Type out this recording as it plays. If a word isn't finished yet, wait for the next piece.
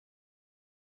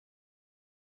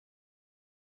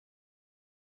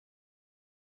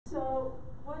So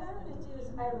what I'm going to do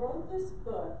is I wrote this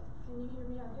book. Can you hear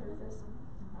me out here with this?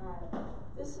 All right.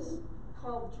 This is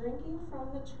called Drinking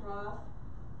from the Trough,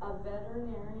 a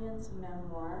Veterinarian's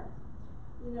Memoir.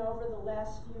 You know, over the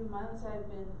last few months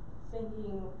I've been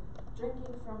thinking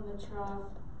drinking from the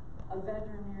trough, a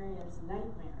veterinarian's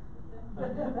nightmare.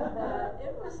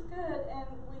 It was good, and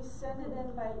we sent it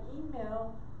in by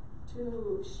email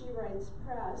to She Writes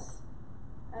Press,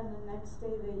 and the next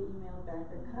day they emailed back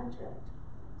a contract.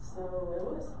 So that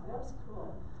was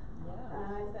cool. Yeah.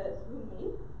 And I thought, who, me?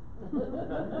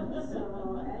 So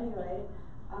anyway,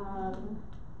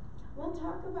 we'll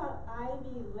talk about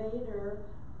Ivy later,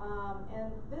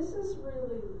 and this is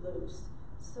really loose.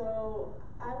 So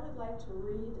I would like to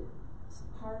read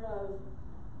part of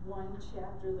one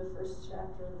chapter, the first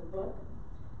chapter in the book,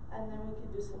 and then we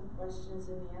can do some questions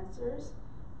and answers.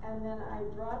 And then I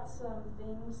brought some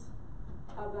things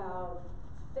about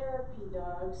therapy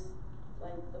dogs,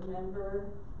 like the member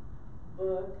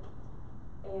book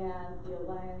and the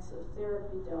Alliance of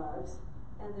Therapy Dogs.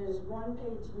 And there's one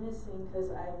page missing because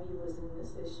Ivy was in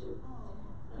this issue.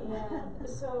 And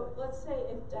so let's say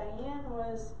if Diane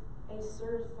was a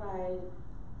certified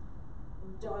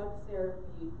dog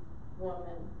therapy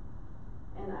woman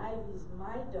and Ivy's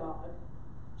my dog,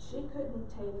 she couldn't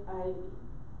take Ivy.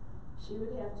 She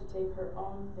would have to take her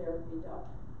own therapy dog.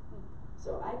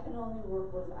 So I can only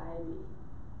work with Ivy.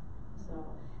 So,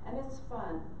 and it's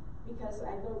fun because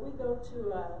we go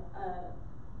to a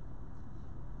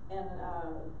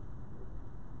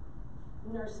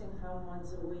nursing home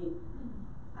once a week.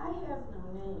 I have no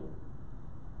name.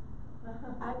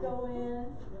 I go in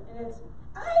and it's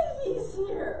Ivy's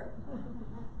here.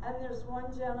 And there's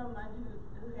one gentleman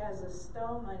who has a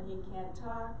stoma and he can't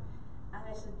talk. And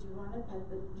I said, do you want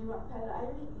pet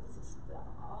Ivy? He's just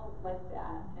all like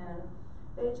that. And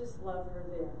they just love her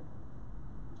there.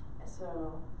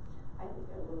 So I think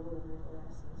I will in her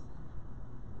glasses.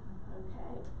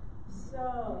 Okay.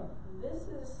 So this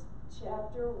is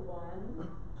chapter 1,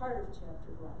 part of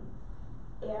chapter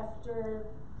 1. After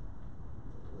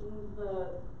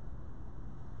the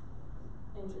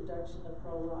introduction, the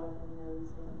prologue, and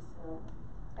everything. So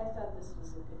I thought this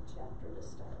was a good chapter to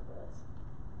start with.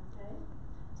 Okay?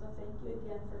 So thank you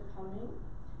again for coming.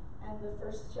 And the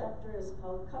first chapter is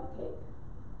called Cupcake.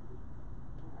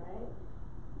 Alright?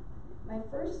 My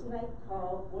first night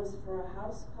call was for a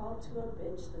house call to a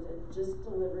bitch that had just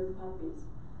delivered puppies.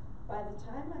 By the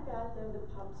time I got there, the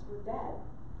pups were dead.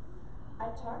 I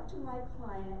talked to my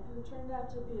client, who turned out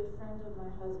to be a friend of my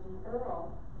husband,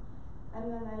 Earl,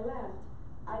 and then I left.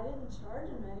 I didn't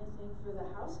charge him anything for the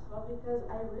house call because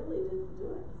I really didn't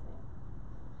do anything.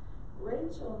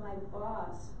 Rachel, my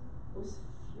boss, was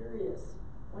furious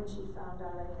when she found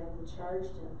out I hadn't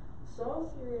charged him.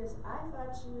 So furious, I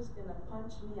thought she was going to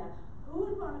punch me out. Who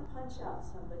would want to punch out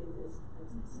somebody this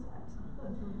size?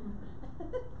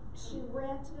 She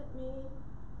ranted at me.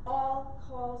 All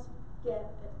calls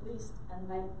get at least a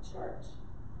night charge.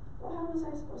 Well, how was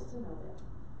I supposed to know that?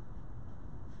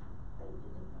 I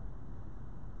didn't know.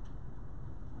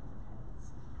 Okay.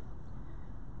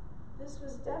 This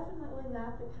was definitely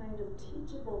not the kind of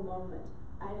teachable moment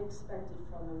I expected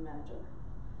from a mentor.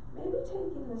 Maybe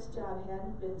taking this job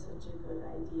hadn't been such a good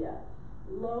idea.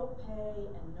 Low pay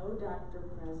and no doctor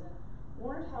present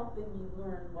weren't helping me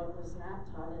learn what was not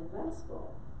taught in vet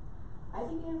school. I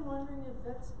began wondering if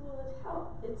vet school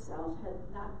itself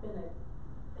had been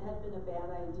a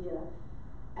bad idea,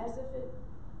 as if it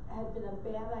had been a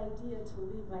bad idea to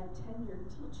leave my tenured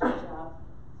teaching job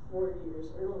 4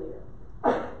 years earlier.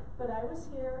 But I was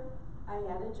here, I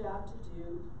had a job to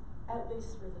do, at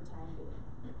least for the time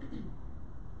being.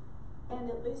 And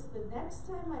at least the next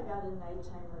time I got a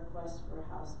nighttime request for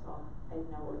a house call, I'd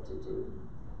know what to do.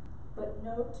 But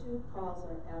no two calls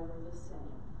are ever the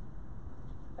same.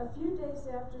 A few days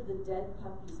after the dead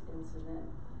puppies incident,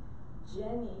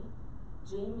 Jenny,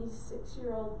 Jamie's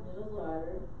 6-year-old middle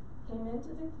daughter, came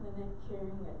into the clinic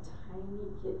carrying a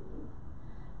tiny kitten.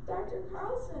 Dr.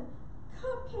 Carlson,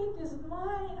 Cupcake is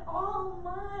mine, all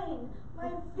mine,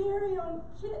 my very own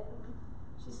kitten,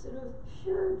 she said with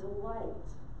pure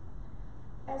delight.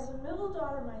 As a middle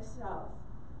daughter myself,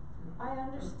 I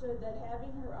understood that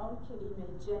having her own kitty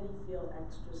made Jenny feel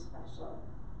extra special.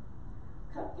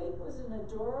 Cupcake was an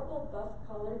adorable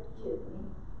buff-colored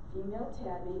kitten, female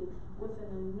tabby, with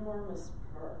an enormous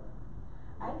purr.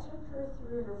 I took her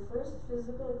through her first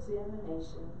physical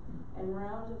examination and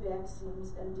round of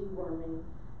vaccines and deworming,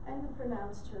 and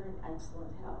pronounced her in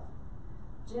excellent health.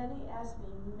 Jenny asked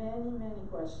me many, many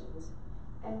questions,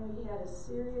 and we had a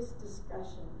serious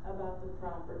discussion about the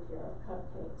proper care of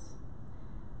Cupcake,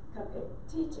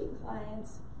 teaching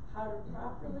clients how to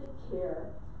properly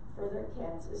care for their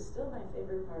cats is still my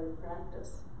favorite part of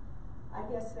practice. I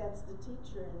guess that's the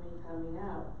teacher in me coming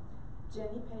out.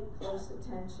 Jenny paid close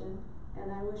attention,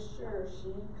 and I was sure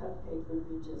she and Cupcake would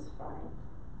be just fine.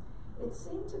 It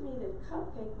seemed to me that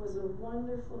Cupcake was a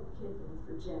wonderful kitten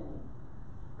for Jenny.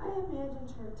 I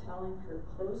imagined her telling her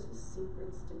closest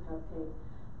secrets to Cupcake,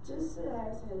 just as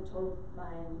I had told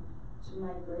mine to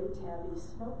my gray tabby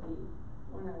Smokey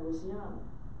when I was young.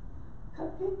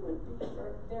 Cupcake would be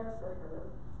there for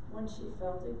her when she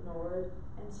felt ignored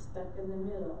and stuck in the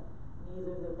middle,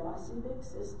 neither the bossy big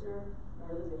sister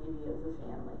nor the baby of the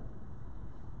family.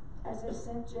 As I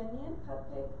sent Jenny and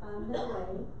Cupcake on their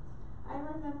way, I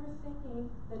remember thinking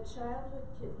that childhood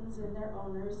kittens and their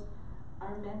owners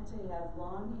are meant to have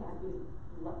long, happy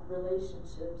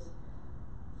relationships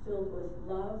filled with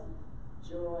love,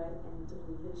 joy, and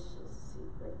delicious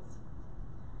secrets.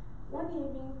 One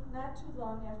evening, not too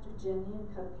long after Jenny and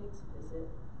Cupcake's visit,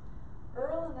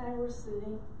 Earl and I were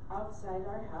sitting outside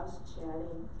our house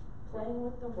chatting, playing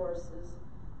with the horses,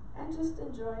 and just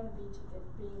enjoying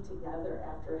being together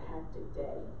after a hectic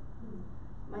day.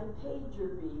 My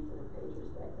pager beep, or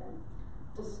pagers back then,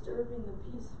 disturbing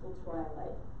the peaceful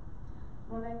twilight.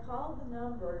 When I called the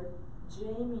number,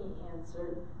 Jamie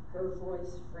answered, her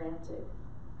voice frantic.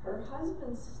 Her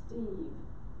husband, Steve,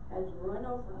 had run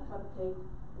over Cupcake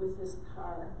with his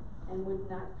car and would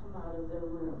not come out of their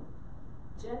room.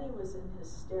 Jenny was in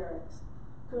hysterics.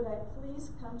 Could I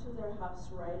please come to their house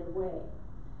right away?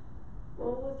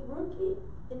 Well, with rookie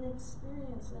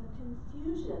inexperience and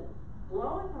confusion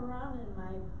blowing around in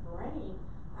my brain,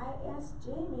 I asked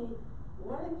Jamie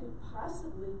what I could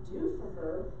possibly do for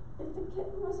her if the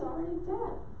kitten was already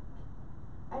dead.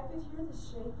 I could hear the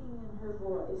shaking in her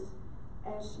voice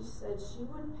as she said she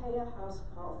would pay a house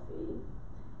call fee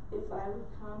if I would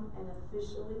come and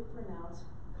officially pronounce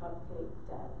Cupcake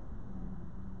dead.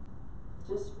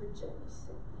 Just for Jenny's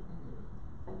sake.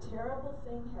 A terrible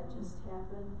thing had just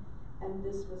happened, and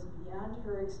this was beyond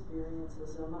her experience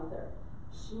as a mother.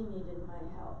 She needed my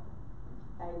help.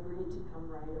 I agreed to come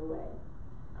right away.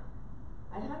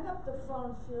 I hung up the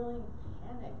phone feeling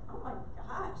panic. Oh my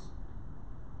gosh,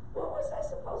 what was I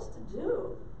supposed to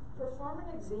do? Perform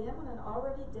an exam on an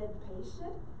already dead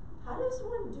patient? How does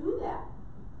one do that?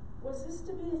 Was this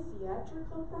to be a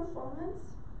theatrical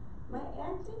performance? My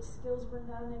acting skills were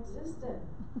non-existent.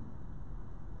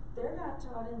 They're not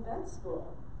taught in vet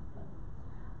school.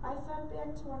 I thought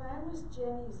back to when I was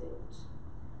Jenny's age.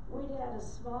 We'd had a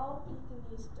small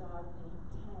Pekingese dog named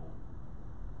Tang.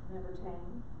 Remember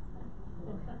Tang?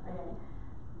 Okay.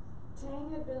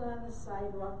 Tang had been on the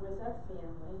sidewalk with our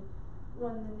family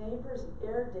when the neighbor's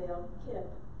Airedale, Kip,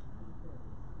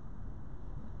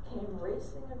 came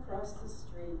racing across the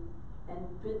street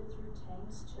and bit through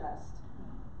Tang's chest,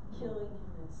 killing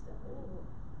him instantly.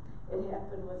 It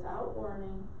happened without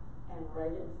warning and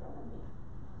right in front of me.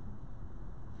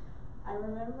 I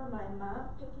remember my mom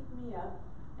picking me up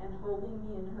and holding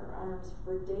me in her arms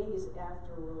for days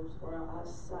afterwards while I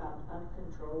sobbed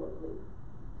uncontrollably.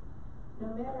 No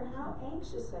matter how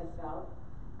anxious I felt,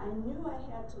 I knew I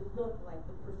had to look like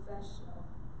the professional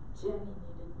Jenny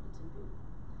needed me to be.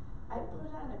 I put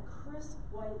on a crisp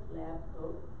white lab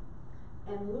coat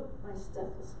and looped my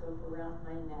stethoscope around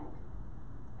my neck,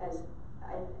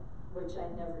 which I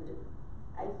never do.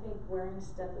 I think wearing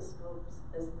stethoscopes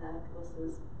as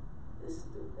necklaces is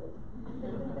stupid,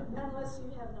 unless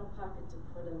you have no pocket to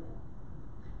put them in.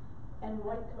 And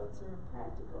white coats are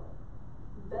impractical.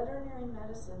 Veterinary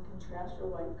medicine can trash a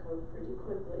white coat pretty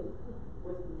quickly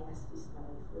with nasty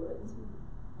smelling fluids.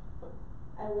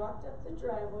 I walked up the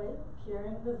driveway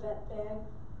carrying the vet bag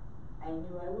I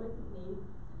knew I wouldn't need,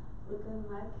 looking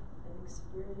like an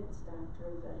experienced doctor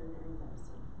of veterinary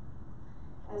medicine.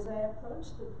 As I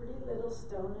approached the pretty little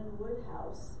stone and wood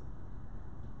house,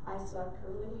 I saw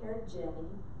curly-haired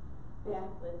Jenny,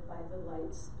 backlit by the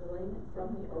light spilling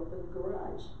from the open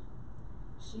garage.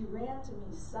 She ran to me,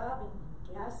 sobbing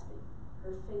and gasping,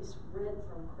 her face red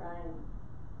from crying.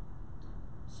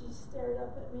 She stared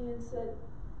up at me and said,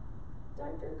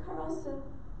 "Dr. Carlson,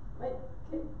 my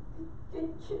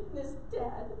kitten is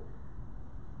dead."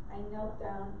 I knelt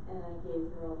down and I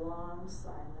gave her a long,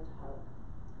 silent hug.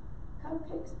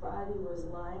 Cupcake's body was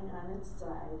lying on its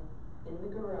side in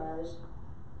the garage,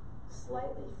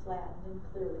 slightly flattened and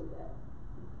clearly dead.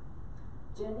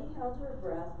 Jenny held her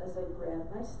breath as I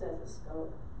grabbed my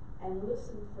stethoscope and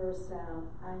listened for a sound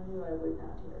I knew I would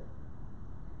not hear.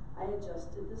 I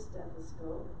adjusted the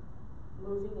stethoscope,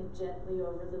 moving it gently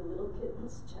over the little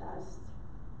kitten's chest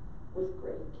with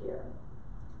great care.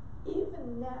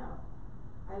 Even now,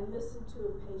 I listen to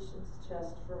a patient's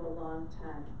chest for a long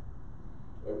time.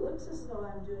 It looks as though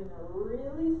I'm doing a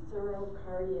really thorough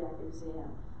cardiac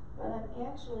exam, but I'm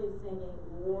actually thinking,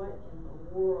 what in the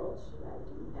world should I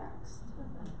do next?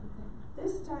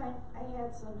 This time, I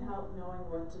had some help knowing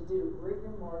what to do.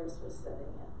 Rigor mortis was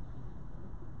setting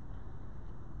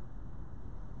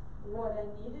in. What I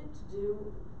needed to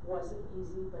do wasn't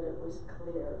easy, but it was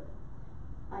clear.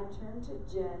 I turned to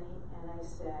Jenny and I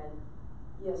said,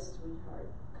 "Yes, sweetheart,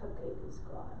 Cupcake is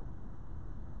gone."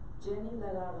 Jenny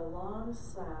let out a long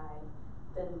sigh,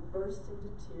 then burst into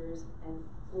tears and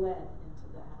fled into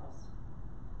the house.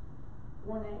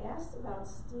 When I asked about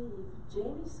Steve,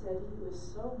 Jamie said he was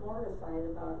so mortified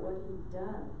about what he'd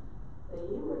done that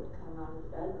he wouldn't come out of the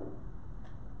bedroom.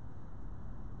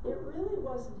 It really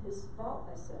wasn't his fault,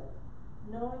 I said.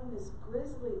 Knowing this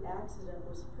grisly accident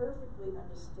was perfectly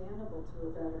understandable to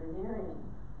a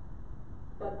veterinarian,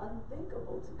 but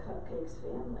unthinkable to Cupcake's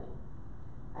family.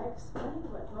 I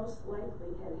explained what most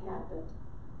likely had happened.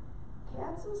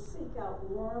 Cats will seek out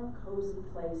warm, cozy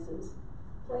places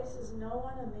no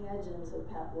one imagines a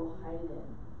pet will hide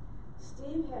in.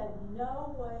 Steve had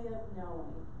no way of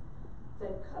knowing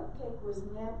that Cupcake was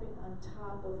napping on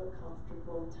top of a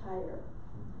comfortable tire.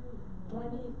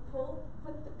 When he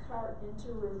put the cart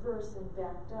into reverse and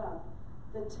backed up,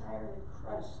 the tire had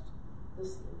crushed the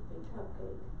sleeping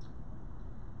Cupcake.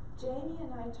 Jamie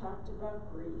and I talked about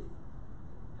grief,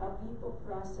 how people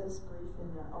process grief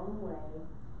in their own way,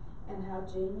 and how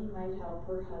Jamie might help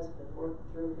her husband work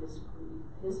through his grief,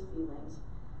 his feelings,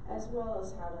 as well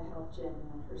as how to help Jenny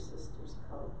and her sisters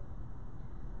cope.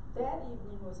 That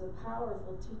evening was a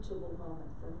powerful, teachable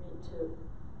moment for me, too.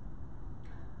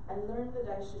 I learned that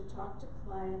I should talk to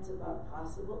clients about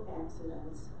possible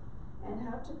accidents and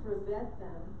how to prevent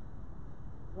them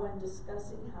when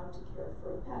discussing how to care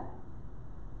for a pet.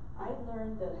 I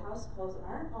learned that house calls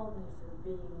aren't only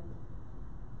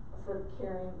for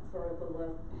caring for a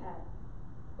beloved pet,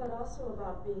 but also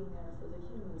about being there for the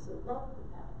humans that love the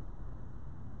pet.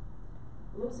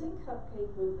 Losing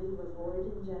Cupcake would leave a void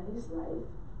in Jenny's life.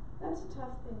 That's a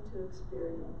tough thing to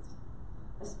experience,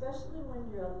 especially when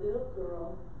you're a little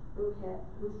girl who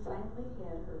finally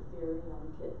had her very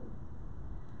own kitten.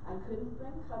 I couldn't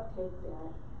bring Cupcake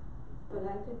back, but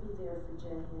I could be there for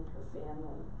Jenny and her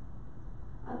family.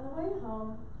 On the way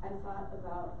home, I thought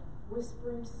about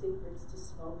whispering secrets to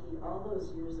Smokey all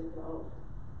those years ago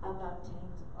about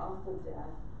Tane's awful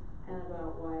death and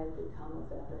about why I'd become a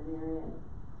veterinarian.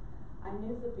 I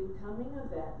knew that becoming a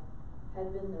vet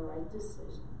had been the right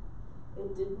decision.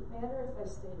 It didn't matter if I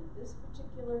stayed at this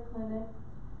particular clinic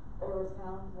or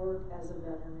found work as a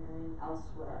veterinarian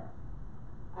elsewhere.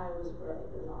 I was where I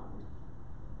belonged.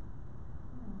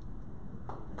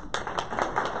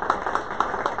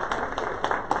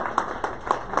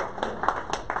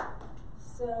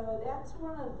 So that's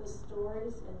one of the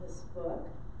stories in this book.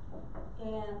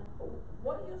 And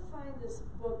what you'll find this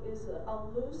book is a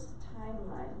loose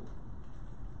timeline,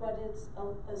 but it's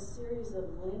a series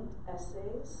of linked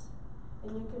essays,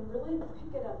 and you can really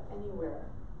pick it up anywhere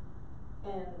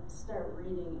and start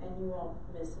reading, and you won't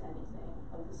miss anything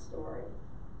of the story.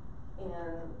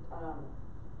 And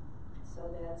so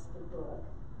that's the book.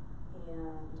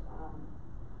 And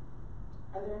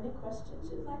are there any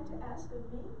questions you'd like to ask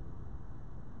of me?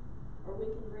 Or we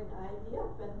can bring Ivy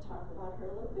up and talk about her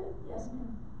a little bit. Yes,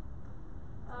 ma'am.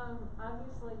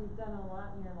 Obviously, you've done a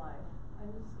lot in your life. I'm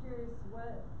just curious,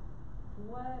 what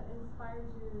inspired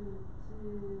you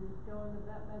to go into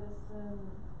vet medicine,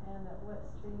 and at what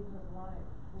stage of life?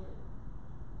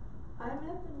 I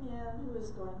met the man who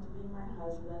was going to be my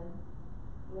husband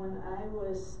when I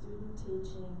was student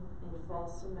teaching in fall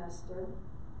semester,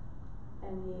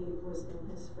 and he was in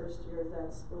his first year of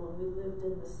vet school, and we lived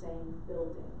in the same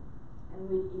building. And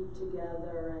we'd eat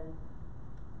together and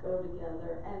go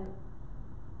together. And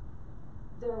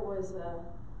there was a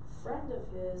friend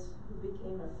of his who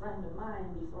became a friend of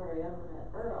mine before I ever met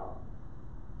Earl.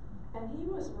 And he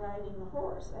was riding a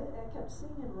horse. I kept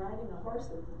seeing him riding a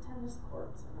horse at the tennis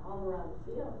courts and all around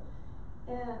the field.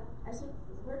 And I said,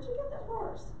 "Where'd you get that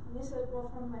horse?" And he said, "Well,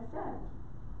 from my friend."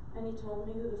 And he told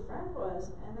me who the friend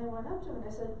was. And I went up to him and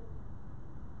I said,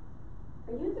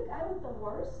 "Are you the guy with the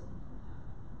horse?"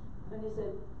 And he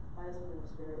said, my husband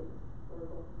was very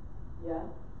verbal. "Yeah."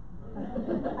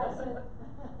 I said,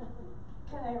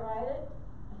 "Can I ride it?"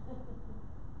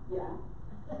 "Yeah."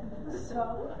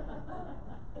 So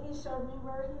he showed me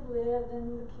where he lived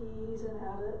and the keys and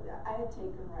how to, I had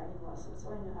taken riding lessons,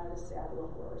 so I knew how to saddle a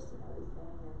horse and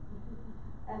everything.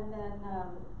 And then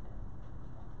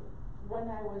when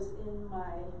I was in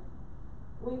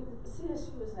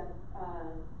CSU was in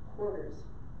quarters,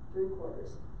 3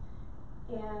 quarters.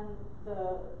 And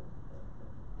the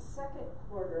second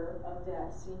quarter of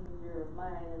that senior year of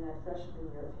mine and that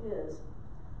freshman year of his,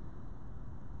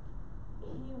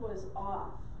 he was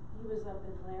off. He was up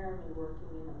in Laramie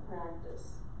working in a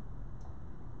practice.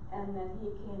 And then he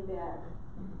came back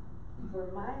for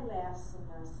my last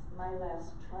semester, my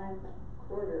last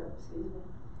quarter,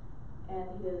 and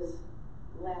his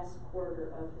last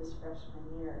quarter of his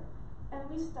freshman year. And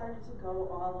we started to go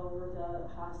all over the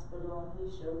hospital, and he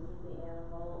showed me the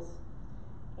animals.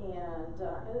 And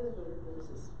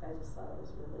I just thought it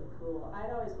was really cool. I'd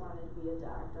always wanted to be a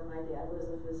doctor. My dad was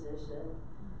a physician.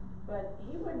 But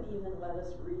he wouldn't even let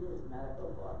us read his medical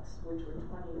books, which were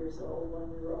 20 years old when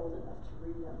we were old enough to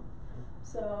read them.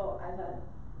 So I thought,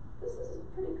 this is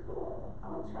pretty cool.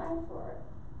 I'll try for it.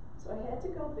 So I had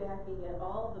to go back and get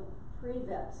all the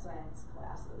pre-vet science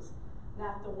classes,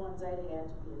 not the ones I'd had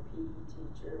to be a PE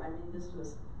teacher. I mean, this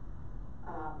was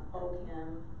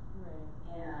OChem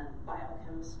and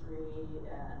biochemistry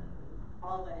and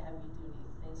all the heavy-duty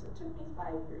things. It took me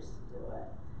 5 years to do it.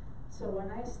 So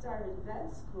when I started vet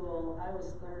school, I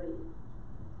was 30,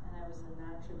 and I was a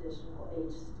non-traditional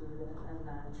age student and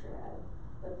non-trad.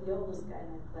 But the oldest guy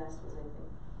in my class was, I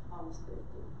think, almost 50.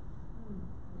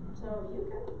 So you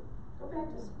can go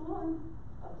back to school and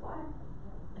apply.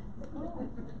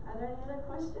 Are there any other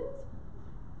questions?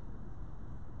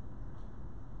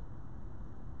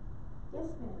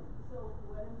 Yes, ma'am. So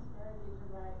what inspired you to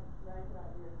write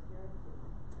about your experiences?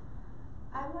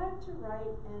 I like to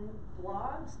write, and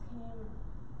blogs came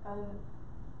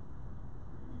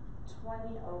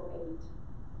 2008,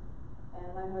 and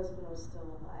my husband was still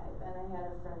alive, and I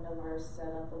had a friend of ours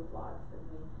set up a blog for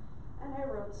me, and I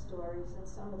wrote stories, and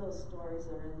some of those stories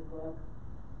are in the book.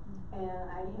 And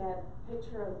I had a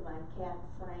picture of my cat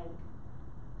Frank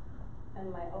and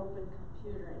my open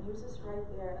computer, and he was just right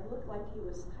there, and it looked like he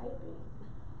was typing.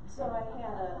 So I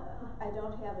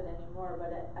don't have it anymore,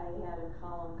 but I had a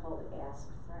column called Ask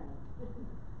Frank.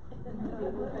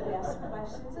 People could ask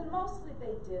questions, and mostly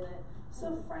they didn't.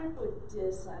 So Frank would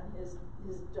diss on his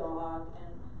dog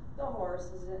and the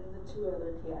horses and the 2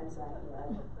 other cats I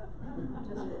had.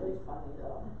 Just really funny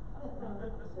though.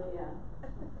 So yeah.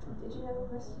 Did you have a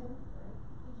question?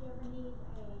 Did you ever need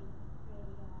a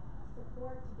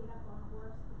support to get up on a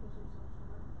horse because you're so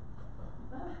short?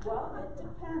 Well, it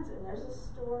depends, and there's a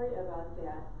story about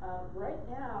that. Right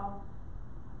now,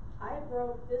 I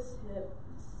broke this hip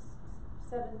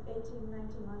 18,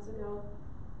 19 months ago.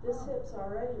 This hip's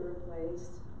already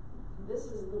replaced. This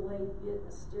is the leg getting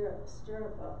a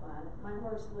stirrup up on it. My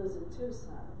horse lives in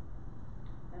Tucson,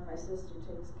 and my sister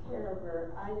takes care of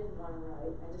her. I didn't want to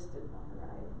ride. I just didn't want to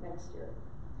ride next year.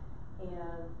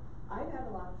 And I got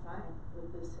along fine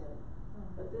with this hip.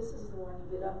 But this is the one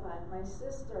you get up on. My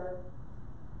sister,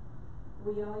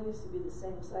 we all used to be the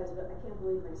same size, but I can't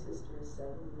believe my sister is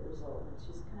 70 years old, and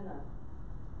she's kind of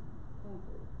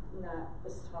not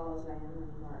as tall as I am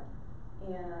anymore.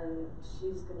 And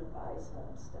she's going to buy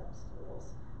some step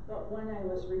stools. But when I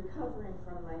was recovering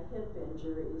from my hip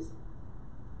injuries,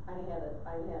 I had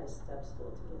a step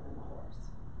stool to get on the horse.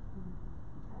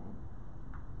 Okay.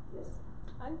 Yes.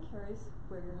 I'm curious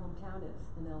where your hometown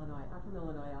is in Illinois. I'm from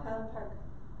Illinois also. Highland Park.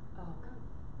 Oh,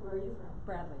 where are you from?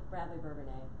 Bradley,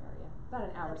 Bourbonnais area.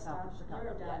 About an hour south of Chicago.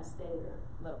 You're a downstater.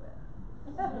 A little bit.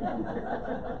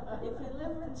 If you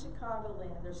live in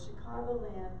Chicagoland, there's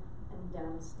Chicagoland and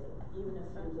downstate, even if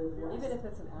you live west. Even if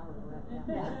it's an hour away.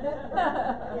 Yeah.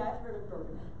 Yeah, I've heard of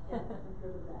Bourbonnais. Yeah, I've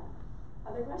heard of that.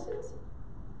 Other questions?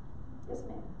 Yes,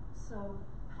 ma'am. So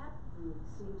pet food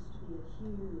seems to be a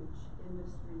huge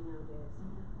industry nowadays.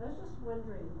 I was just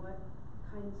wondering what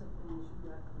kinds of things you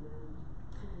recommend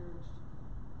to your.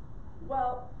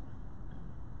 Well,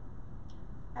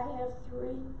 I had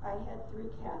 3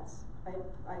 cats.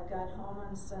 I got home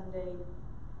on Sunday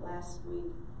last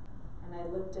week, and I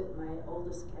looked at my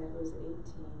oldest cat who was 18,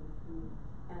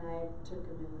 and I took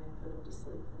him in and I put him to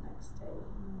sleep the next day.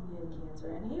 He had cancer,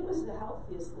 and he was the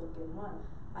healthiest looking one.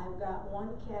 I've got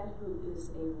one cat who is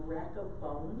a rack of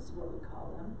bones, what we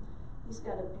call him. He's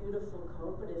got a beautiful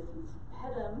coat, but if you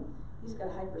pet him, he's got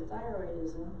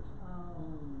hyperthyroidism,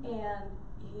 and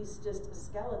he's just a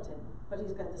skeleton, but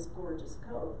he's got this gorgeous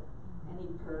coat, and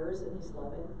he purrs and he's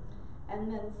loving. And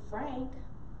then Frank,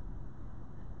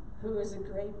 who is a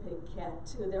great big cat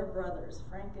too, they're brothers.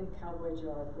 Frank and Cowboy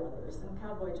Joe are brothers, and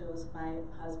Cowboy Joe's, my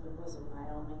husband was a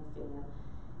Wyoming fan,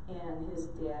 and his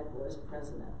dad was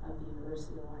president of the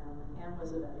University of Wyoming and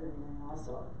was a veterinarian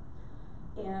also.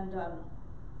 And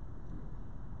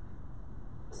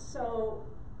so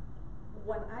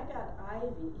when I got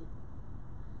Ivy,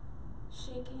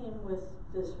 she came with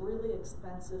this really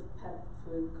expensive pet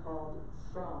food called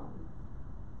From.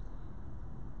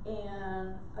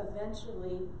 And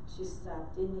eventually she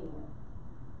stopped eating it.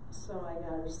 So I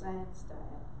got her science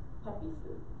diet, puppy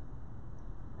food.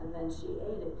 And then she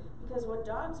ate it. Because what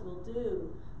dogs will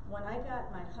do, when I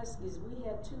got my huskies, we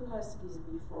had 2 huskies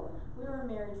before. We were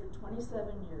married for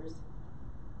 27 years.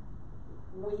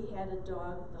 We had a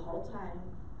dog the whole time,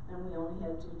 and we only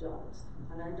had 2 dogs.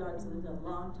 And our dogs lived a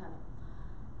long time.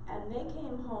 And they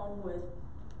came home with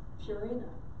Purina.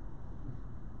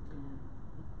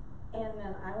 And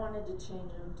then I wanted to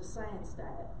change them to science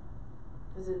diet,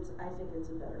 because I think it's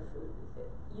a better food.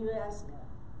 You ask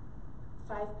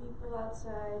 5 people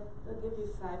outside, they'll give you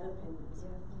 5 opinions.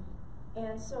 Yeah.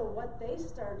 And so what they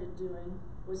started doing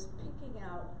was picking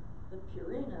out the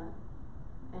Purina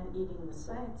and eating the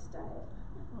science diet.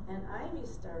 And Ivy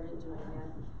started doing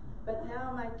that. But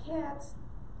now my cats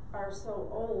are so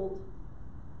old,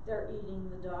 they're eating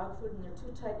the dog food, and there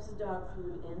are 2 types of dog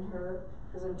food in her,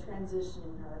 because I'm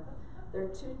transitioning her. There are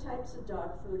 2 types of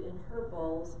dog food in her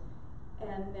bowls,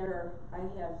 and I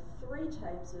have 3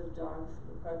 types of dog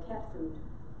food, or cat food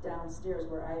downstairs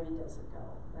where Ivy doesn't go.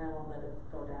 I won't let her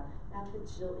go down. Not that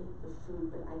she'll eat the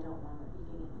food, but I don't want her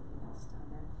eating anything else down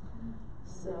there.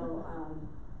 So,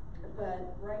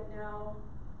 but right now,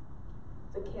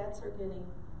 the cats are getting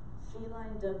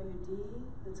feline WD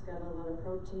that's got a lot of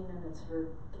protein, and it's for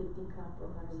kidney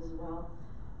compromise as well.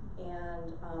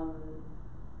 And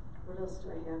what else do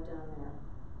I have down there?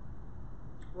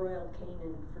 Royal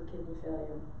Canin for kidney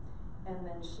failure. And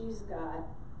then she's got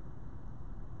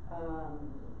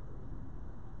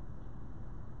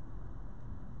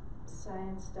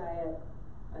science diet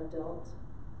adult,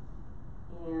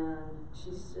 and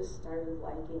she's just started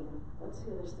liking, what's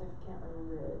the other stuff? Can't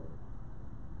remember it.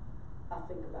 I'll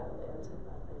think about it later. I'll tell you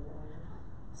about it later.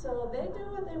 So they do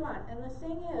what they want. And the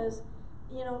thing is,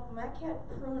 you know, my cat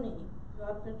Pruny,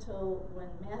 up until when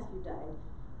Matthew died,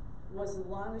 was the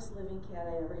longest living cat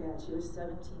I ever had. She was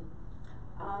 17.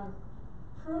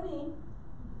 Pruny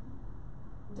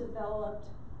developed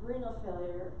renal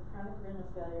failure, chronic renal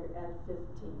failure at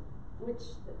 15, which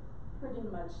pretty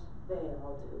much they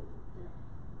all do.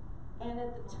 And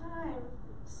at the time,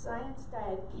 science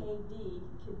diet, KD,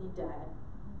 kidney diet,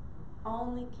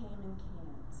 only came in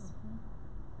cans.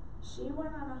 She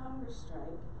went on a hunger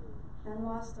strike and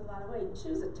lost a lot of weight. She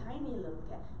was a tiny little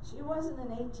cat. She wasn't an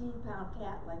 18-pound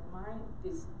cat like mine,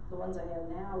 the ones I have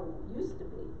now used to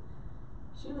be.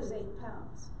 She was 8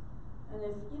 pounds. And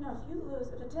if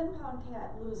a 10-pound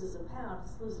cat loses a pound,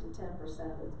 it's losing 10%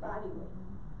 of its body weight.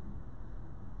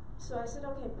 So I said,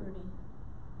 okay, Pruny,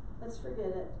 let's forget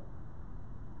it.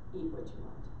 Eat what you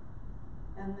want.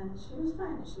 And then she was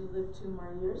fine. She lived 2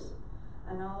 more years.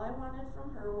 And all I wanted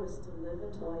from her was to live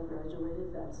until I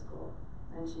graduated vet school.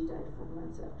 And she died 4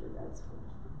 months after vet school.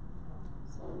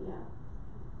 So yeah.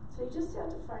 So you just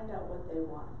have to find out what they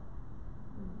want.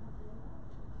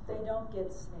 They don't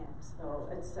get snacks though,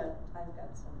 except I've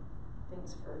got some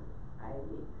things for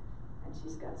Ivy, and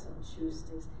she's got some chew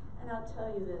sticks. And I'll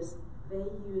tell you this, they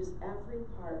use every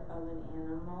part of an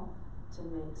animal to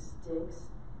make sticks,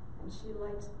 and she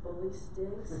likes bully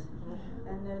sticks,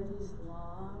 and they're these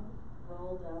long,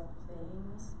 rolled up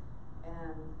things,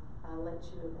 and I'll let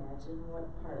you imagine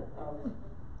what part of an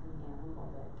animal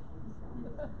that came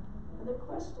from. Other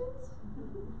questions?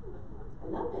 I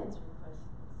love answering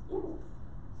questions. Yes.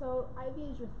 So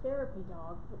Ivy is your therapy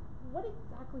dog, but what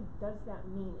exactly does that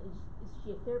mean? Is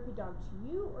she a therapy dog to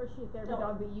you, or is she a therapy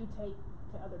dog that you take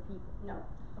to other people? No.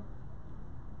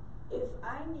 If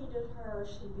I needed her,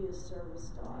 she'd be a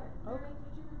service dog. Mary,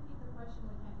 could you repeat the question?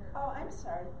 We can't hear. Oh, I'm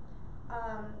sorry.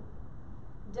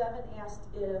 Devin asked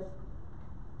if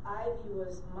Ivy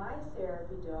was my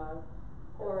therapy dog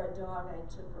or a dog I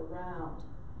took around.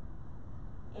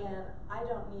 And I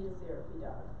don't need a therapy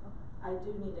dog. I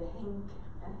do need a hang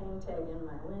tag in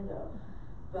my window.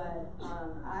 But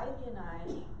Ivy and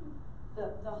I,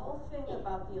 the whole thing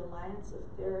about the Alliance of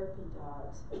Therapy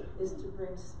Dogs is to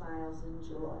bring smiles and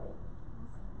joy.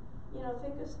 You know,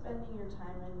 think of spending your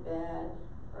time in bed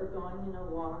or going in a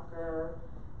walker.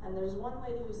 And there's one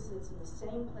lady who sits in the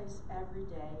same place every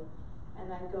day,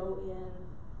 and I go in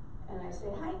and I say,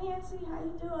 "Hi Nancy, how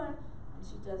you doing?" And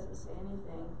she doesn't say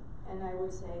anything. And I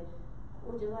would say,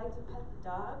 "Would you like to pet the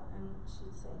dog?" And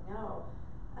she'd say no.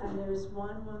 And there's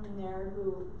one woman there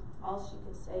who all she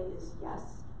can say is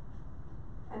yes.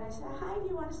 And I say, "Hi, do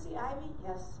you want to see Ivy?"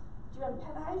 "Yes." "Do you want to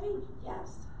pet Ivy?"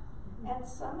 "Yes." And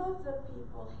some of the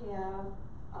people have,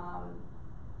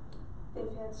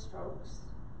 they've had strokes.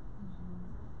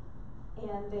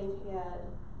 And they've had,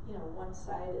 one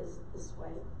side is this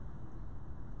way.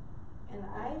 And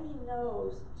Ivy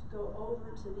knows to go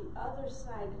over to the other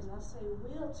side, because I'll say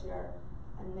wheelchair,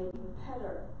 and they can pet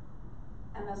her.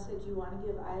 And I'll say, do you want to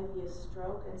give Ivy a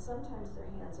stroke? And sometimes their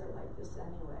hands are like this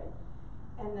anyway.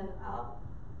 And then I'll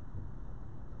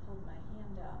hold my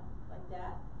hand out like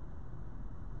that,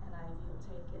 and Ivy will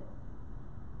take it.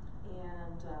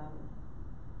 And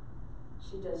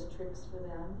she does tricks for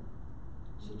them.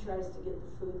 She tries to get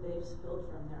the food they've spilled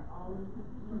from their own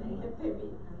they've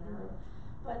eaten in their room.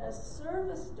 But a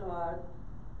service dog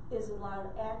is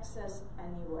allowed access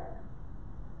anywhere.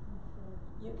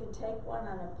 You can take one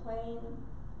on a plane,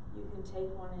 you can take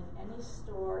one in any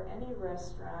store, any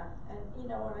restaurant. And you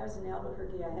know, when I was in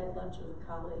Albuquerque, I had lunch with a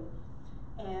colleague,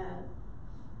 and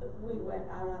we went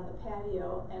out on the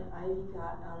patio, and Ivy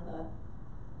got on the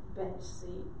bench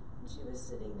seat. She was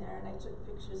sitting there, and I took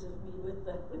pictures of me with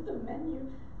the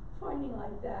menu pointing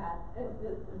like that, and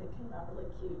it came out really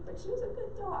cute. But she was a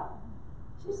good dog.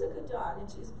 She's a good dog, and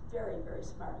she's very, very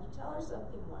smart. You tell her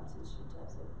something once, and she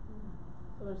does it.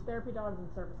 So there's therapy dogs and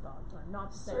service dogs, or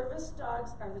not Service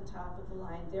dogs are the top of the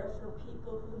line. They're for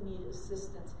people who need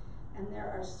assistance. And there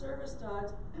are service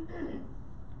dogs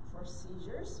for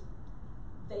seizures.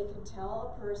 They can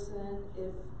tell a person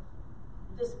if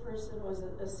this person was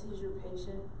a seizure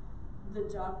patient, the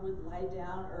dog would lie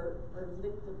down or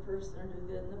lick the person, and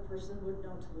then the person would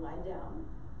know to lie down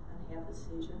and have the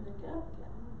seizure and then get up again.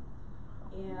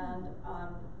 And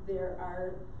there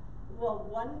are, well,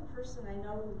 one person I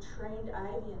know who trained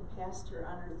Ivy and passed her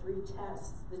on her 3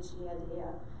 tests that she had to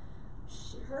have.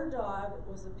 Her dog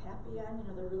was a Papillon, you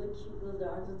know, the really cute little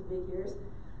dogs with the big ears.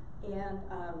 And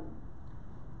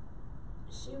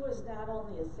she was not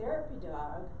only a therapy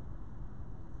dog,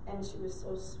 and she was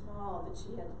so small that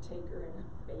she had to take her in a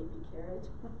baby carriage.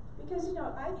 Because, you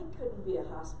know, Ivy couldn't be a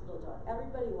hospital dog.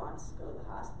 Everybody wants to go to the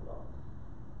hospital.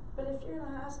 But if you're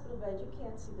in a hospital bed, you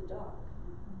can't see the dog.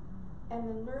 And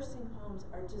the nursing homes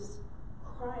are just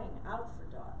crying out for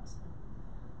dogs.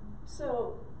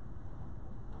 So,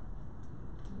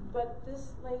 but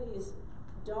this lady's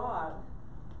dog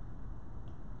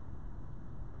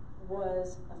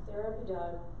was a therapy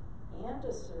dog and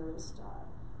a service dog.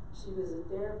 She was a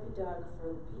therapy dog for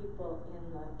the people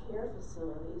in the care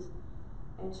facilities,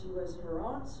 and she was her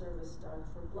own service dog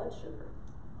for blood sugar.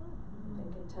 They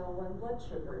can tell when blood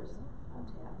sugar is about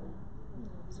to happen.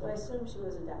 So I assume she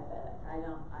was a diabetic. I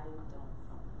don't know.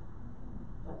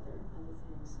 But there are other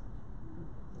things.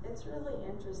 It's really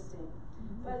interesting.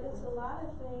 But it's there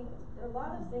are a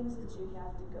lot of things that you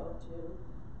have to go to.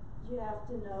 You have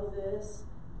to know this.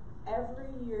 Every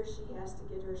year she has to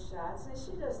get her shots. And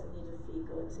she doesn't need a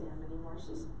fecal exam anymore.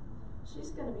 She's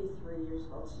gonna be 3 years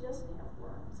old. She doesn't have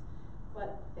worms.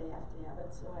 But they have to have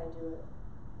it, so I do it.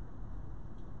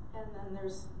 And then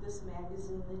there's this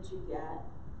magazine that you get,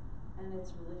 and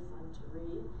it's really fun to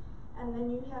read. And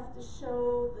then you have to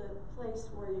show the place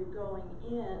where you're going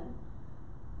in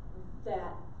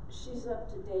that she's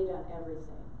up to date on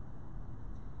everything.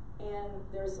 And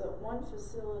there's one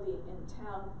facility in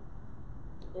town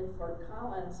in Fort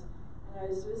Collins, and I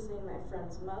was visiting my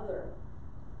friend's mother,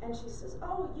 and she says,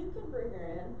 oh, you can bring her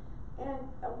in, and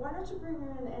why don't you bring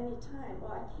her in any time?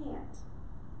 Well, I can't.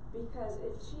 Because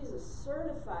if she's a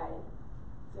certified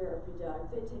therapy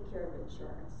dog, they take care of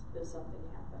insurance if something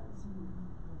happens.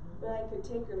 But I could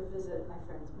take her to visit my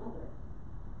friend's mother.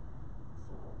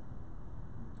 So,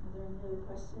 are there any other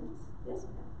questions? Yes,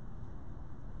 ma'am.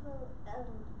 Well,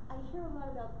 I hear a lot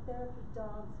about therapy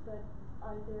dogs, but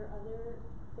are there other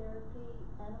therapy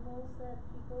animals that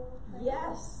people train?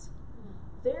 Yes.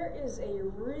 There is a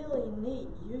really neat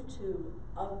YouTube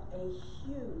of a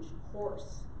huge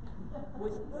horse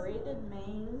with braided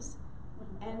manes,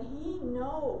 and he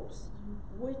knows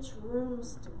which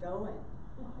rooms to go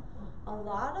in. A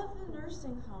lot of the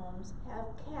nursing homes have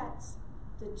cats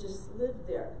that just live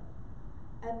there.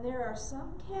 And there are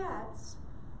some cats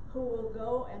who will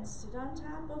go and sit on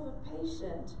top of a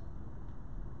patient,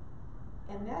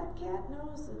 and that cat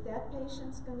knows that that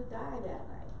patient's going to die that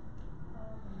night.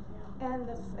 And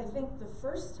I think the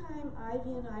first time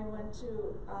Ivy and I went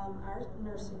to our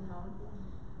nursing home,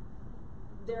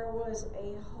 there was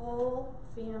a whole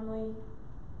family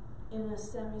in a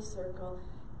semicircle,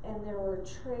 and there were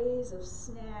trays of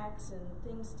snacks and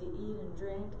things to eat and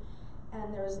drink,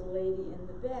 and there was a lady in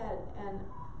the bed, and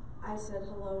I said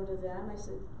hello to them. I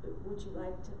said, would you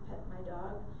like to pet my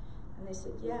dog? And they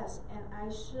said yes, and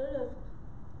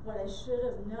what I should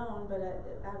have known, but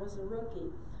I was a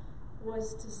rookie,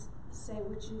 was to say,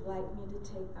 would you like me to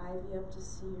take Ivy up to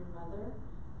see your mother?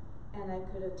 And I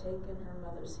could have taken her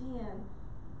mother's hand,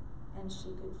 and she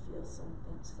could feel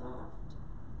something soft.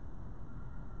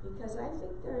 Because I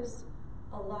think there's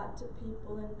a lot to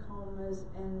people in comas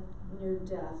and near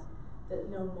death that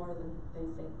know more than they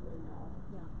think we know.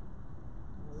 Yeah.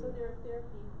 So there are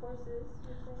therapy horses,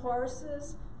 you're saying?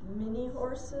 Horses, mini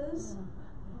horses,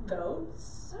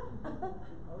 goats,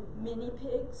 mini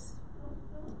pigs.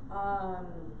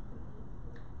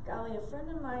 Golly, a friend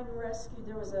of mine rescued,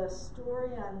 there was a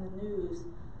story on the news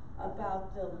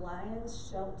about the Lions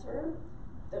shelter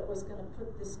that was gonna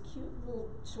put this cute little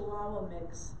Chihuahua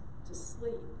mix to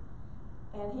sleep.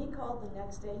 And he called the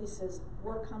next day, he says,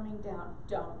 we're coming down,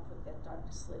 don't put that dog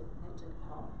to sleep. And they took it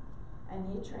home.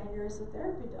 And he trained her as a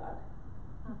therapy dog.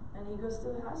 And he goes to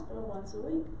the hospital once a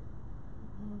week.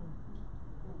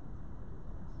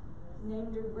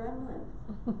 Named her Gremlin.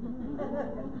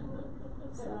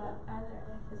 So,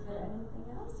 is there anything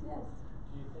else? Yes.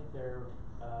 Do you think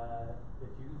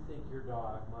if you think your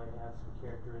dog might have some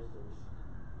characteristics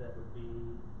that would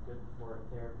be good for a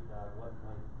therapy dog,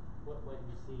 what might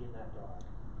you see in that dog?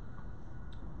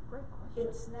 Great question.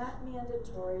 It's not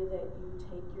mandatory that you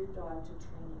take your dog to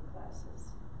training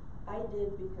classes. I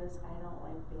did because I don't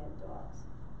like bad dogs.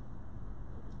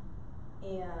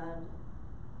 And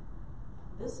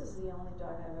this is the only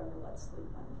dog I've ever let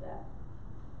sleep on the bed.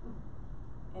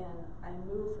 And I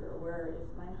move her where if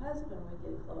my husband would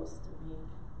get close to me,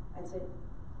 I'd say,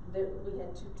 we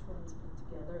had two twins put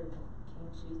together in the king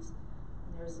sheets,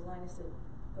 and there was a line, I said,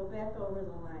 go back over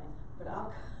the line, but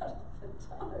I'll cuddle the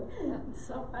dog. It's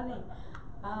so funny.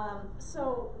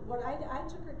 So what I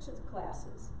took her to the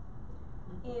classes,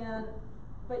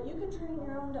 but you can train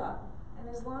your own dog, and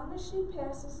as long as she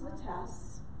passes the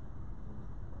tests,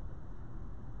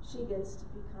 she gets to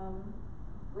become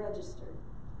registered.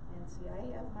 And see, I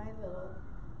have my little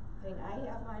thing. I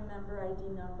have my member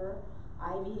ID number.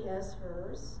 Ivy has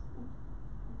hers.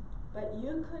 But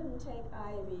you couldn't take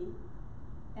Ivy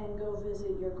and go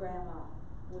visit your grandma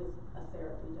with a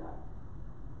therapy dog.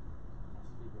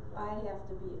 I have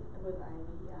to be with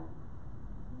Ivy, yeah.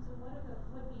 So what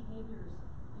behaviors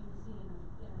do you see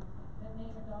that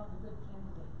make a dog a good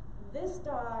candidate? This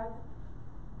dog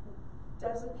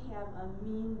doesn't have a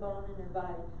mean bone in her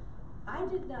body. I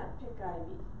did not pick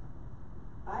Ivy.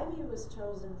 Ivy was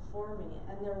chosen for me,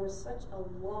 and there was such a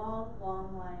long,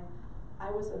 long line. I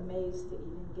was amazed to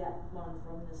even get one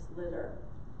from this litter.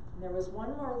 And there was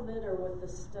one more litter with the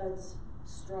stud's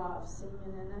straw of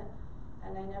semen in it,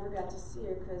 and I never got to see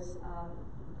her because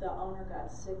the owner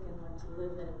got sick and went to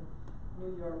live in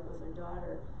New York with her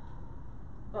daughter.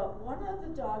 But one of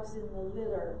the dogs in the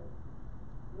litter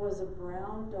was a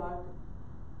brown dog,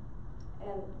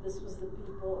 and this was the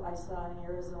people I saw in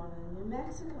Arizona and New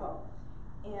Mexico.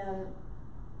 And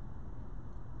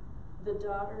the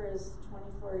daughter is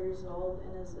 24 years old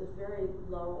and is a very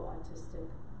low autistic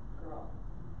girl.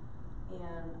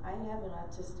 And I have an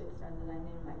autistic friend that I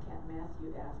named my cat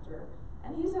Matthew after,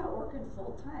 and he's out working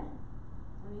full time.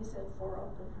 And he's had 4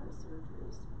 open heart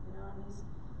surgeries, and he's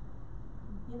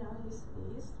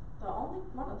the only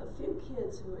one of the few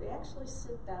kids who would actually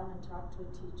sit down and talk to a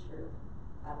teacher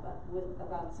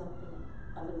about something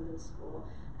other than school.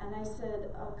 And I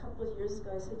said a couple of years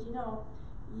ago, I said, you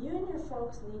and your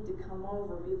folks need to come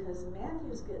over because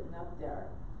Matthew's getting up there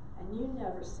and you've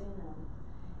never seen him.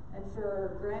 And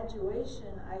for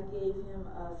graduation, I gave him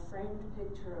a framed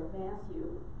picture of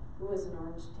Matthew, who was an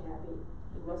orange tabby.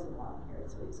 He wasn't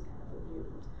long-haired, so he's kind of a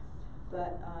mutant.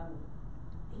 But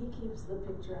he keeps the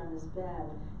picture on his bed.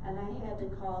 And I had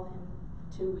to call him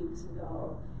 2 weeks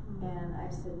ago. And I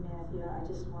said, Matthew, I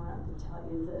just wanted to tell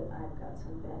you that I've got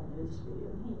some bad news for you.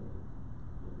 And he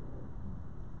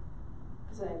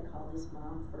because I had called his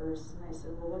mom first, and I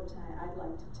said, well, what time? I'd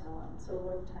like to tell him. So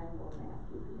what time will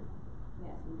Matthew be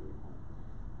home?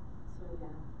 So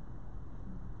yeah.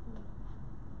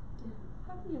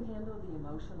 How do you handle the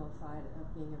emotional side of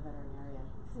being a veterinarian?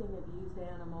 Seeing abused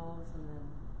animals and then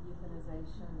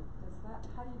euthanization.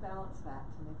 How do you balance that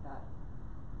to make that?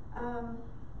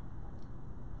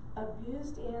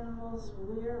 Abused animals,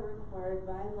 we are required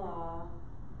by law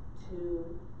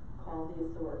to call the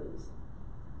authorities.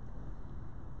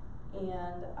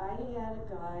 And I had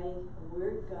a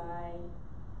weird guy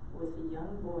with a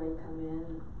young boy come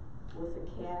in with a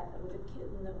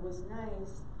kitten that was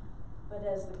nice, but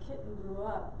as the kitten grew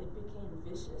up, it became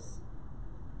vicious.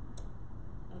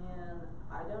 And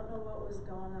I don't know what was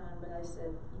going on, but I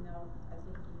said, I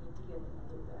think you need to get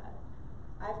another vet.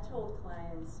 I've told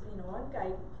clients, one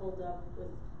guy pulled up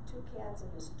with 2 cats in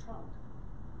his trunk.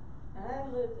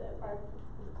 And the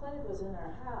clinic was in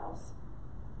our house,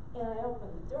 and I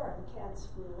opened the door and the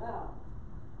cats flew out.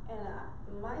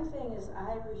 And my thing is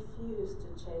I refuse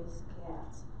to chase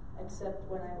cats, except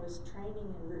when I was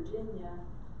training in Virginia,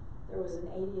 there was an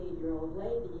 88-year-old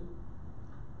lady,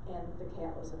 and the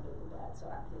cat was under the bed, so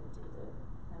I didn't do it.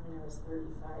 when I was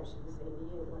 35, she was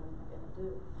 88, what am I gonna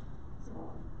do?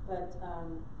 So, but,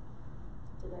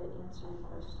 did I answer your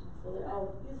question fully?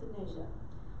 Oh, euthanasia.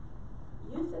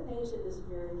 Euthanasia is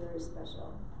very, very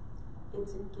special.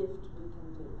 It's a gift we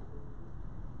can do.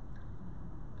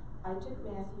 I took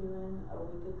Matthew in a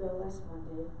week ago last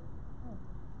Monday,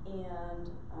 and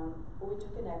we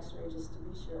took an x-ray just to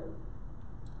be sure.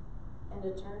 And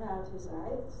it turned out his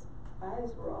eyes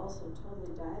were also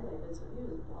totally dilated, so he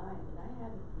was blind, and I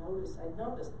hadn't noticed. I'd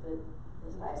noticed that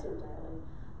his eyes were dilated.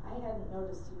 I hadn't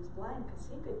noticed he was blind because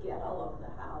he could get all over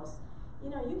the house. You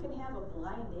know, you can have a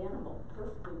blind animal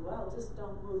perfectly well, just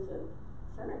don't move the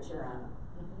furniture on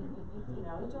him. You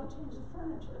know, you don't change the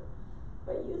furniture.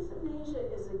 But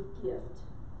euthanasia is a gift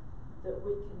that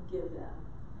we can give them.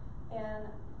 And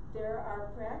there are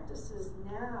practices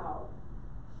now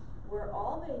where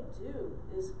all they do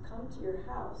is come to your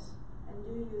house and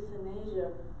do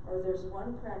euthanasia, or there's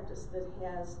one practice that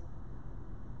has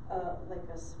like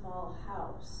a small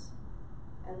house,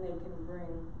 and they can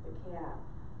bring the cat.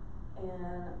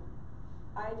 And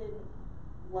I didn't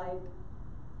like,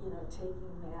 you know,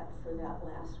 taking Matt for that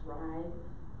last ride,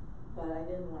 but I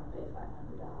didn't want to pay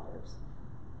 $500.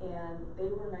 And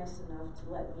they were nice enough to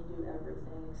let me do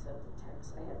everything except the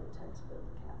text. I had the text put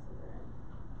the catheter in.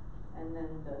 And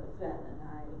then the vet and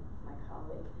I, my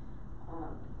colleague,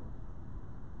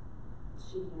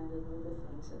 she handed me the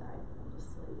things and I put him to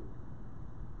sleep.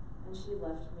 And she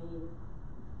left me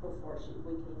before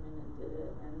we came in and did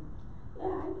it. And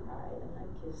yeah, I cried and I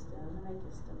kissed him, and I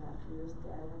kissed him after he was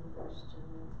dead and brushed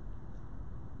him.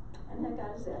 And I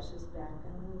got his ashes back,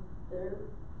 and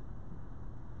they're,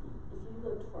 if you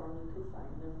looked for him, you could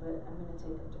find them, but I'm going to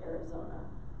take him to Arizona,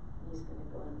 and he's going to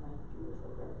go in my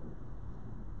beautiful garden.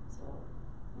 So,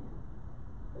 yeah.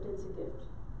 But it's a gift.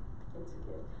 It's a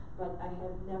gift. But I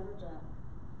have never done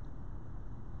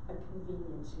a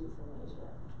convenience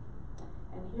euthanasia.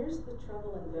 And here's the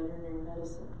trouble in veterinary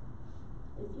medicine.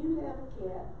 If you have a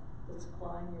cat that's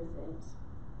clawing your things,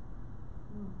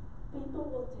 people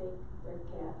will take their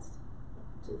cats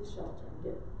to the shelter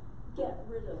and get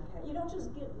rid of a cat. You don't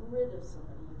just get rid of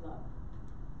somebody you love.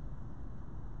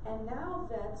 And now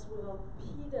vets will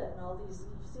PETA and all these,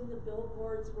 you've seen the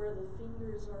billboards where the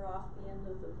fingers are off the end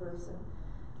of the person.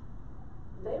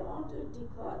 They won't do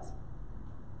declaws.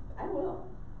 I will.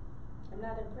 I'm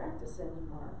not in practice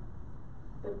anymore.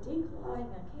 But declawing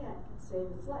a cat can save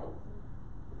its life.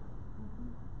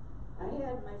 I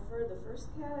had the first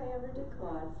cat I ever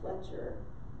declawed, Fletcher.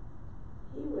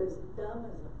 He was dumb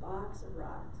as a box of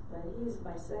rocks, but he's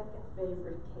my second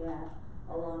favorite cat,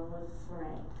 along with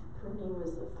Frank. Pruny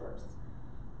was the first.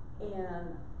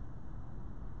 And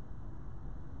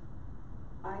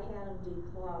I had him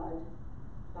declawed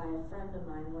by a friend of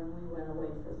mine when we went away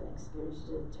for Thanksgiving.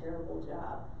 She did a terrible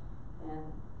job.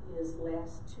 And his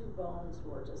last 2 bones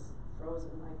were just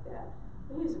frozen like that.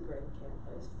 But he was a great cat.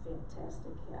 He was a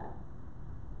fantastic cat.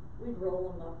 We'd roll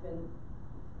him up and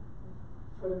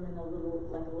put him in a little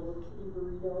kitty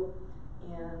burrito,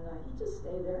 and he'd just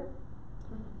stay there.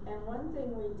 And one thing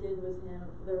we did with him,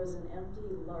 there was an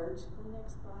empty large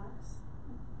Kleenex box,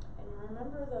 and you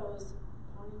remember those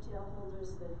ponytail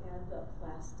holders that had the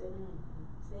plastic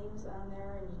things on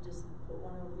there, and you just put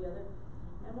one over the other?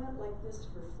 I went like this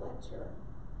for Fletcher,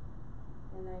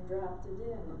 and I dropped it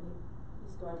in, and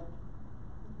he's going,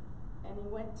 and he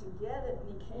went to get it, and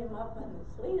he came up, and the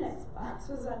Kleenex box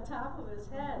was on top of his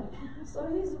head. So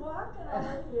he's walking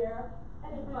over here,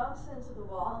 and he bumps into the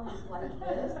wall, and he's like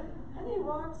this, and he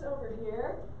walks over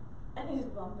here, and he's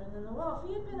bumping in the wall. If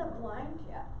he had been a blind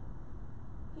cat,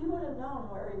 he would have known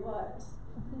where he was.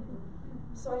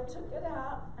 So I took it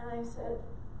out, and I said,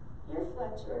 "Here,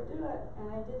 Fletcher, do it."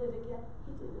 And I did it again.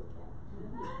 He did it again.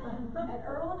 And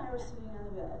Earl and I were sitting on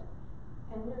the bed,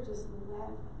 and we were just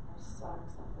laughing our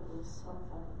socks off. It was so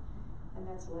funny. And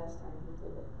that's the last time he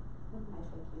did it. I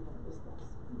think he learned his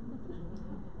lesson.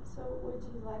 So would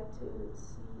you like to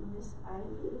see Miss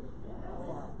Ivy?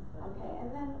 Yes. Okay, and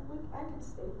then I can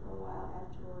stay for a while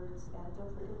afterwards, and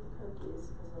don't forget the cookies,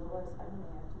 because otherwise I'm going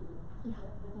to have to eat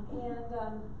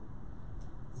them. And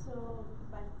so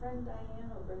my friend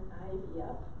Diane will bring Ivy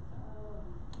up.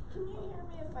 Can you hear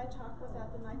me if I talk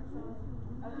without the microphone?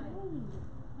 Okay.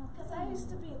 Because I used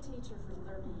to be a teacher for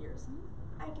 30 years.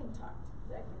 I can talk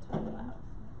loud.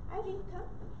 Ivy, come.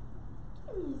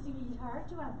 Give me, sweetheart.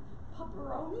 Do you want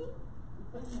pepperoni?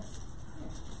 Here.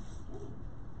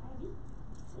 Ivy,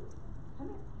 sit. Come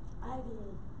here. Ivy.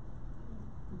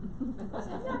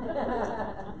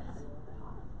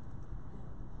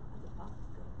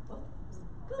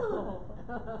 Good.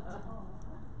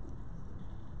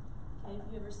 Okay, have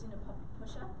you ever seen a puppy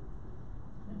push up?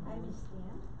 Ivy,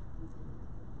 stand.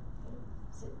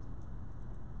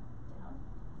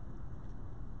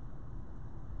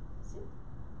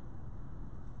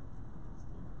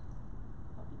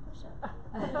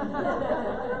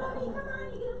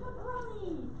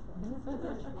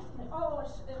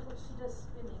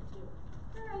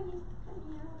 Ivy, come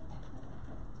here.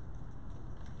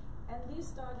 And these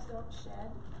dogs don't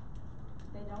shed.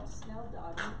 They don't smell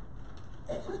doggy,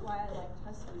 which is why I like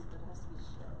huskies, but huskies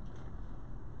shed.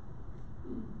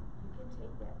 You can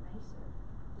take that nicer.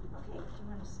 Okay, do you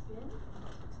want to spin?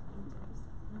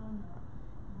 No.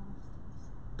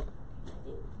 Okay, ready?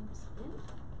 You want to spin?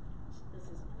 This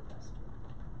isn't the best one.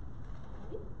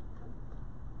 Ready? Come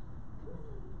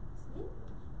on. Spin.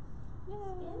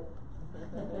 Spin.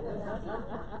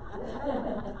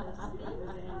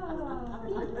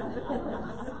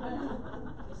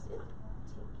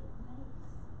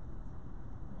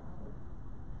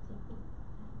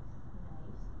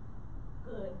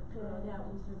 Good girl, that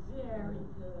was very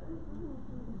good.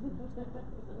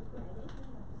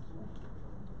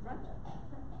 Front.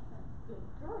 Good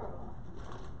girl.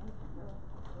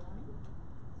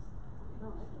 No,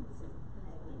 I can sit.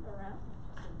 Around.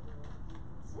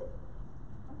 Sit.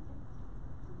 Okay.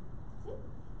 Sit.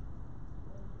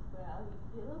 Well, you can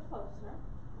get a little closer.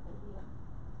 Yeah.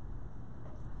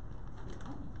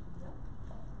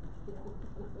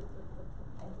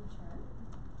 And you turn.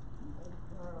 And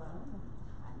go around.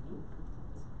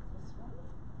 This one.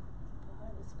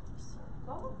 Let's go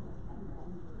circle.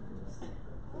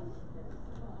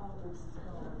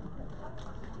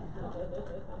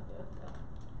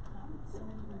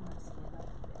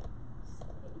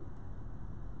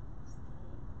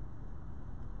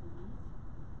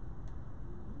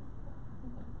 Now,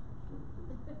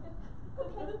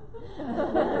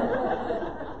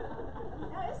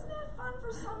 isn't that fun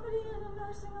for somebody in a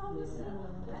nursing home to see?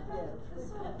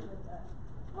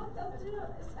 What they'll do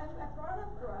is, I brought a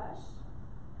brush,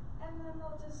 and then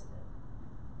they'll just,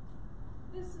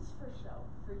 this is for show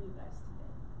for you guys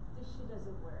today. She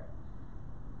doesn't wear it.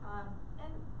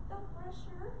 And they'll brush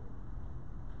her,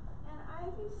 and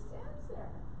Ivy stands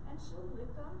there, and she'll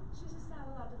lick them. She's just not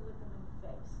allowed to lick them in the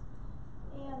face.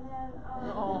 And then,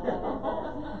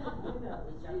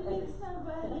 she licks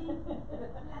somebody,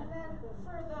 and then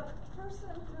for the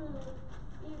person who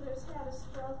either's had a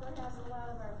stroke or has a lot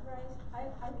of arthritis, I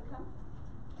become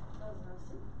a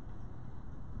person.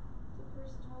 The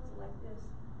person holds it like this,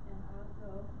 and I'll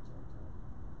go gentle.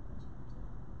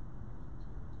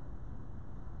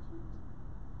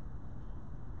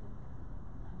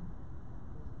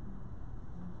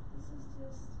 This is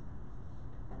just,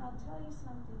 and I'll tell you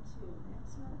something too.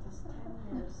 Next month is 10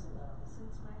 years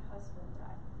since my husband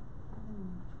died.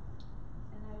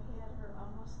 And I've had her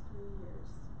almost 3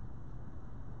 years.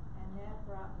 And that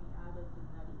brought me out of the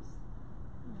nutties.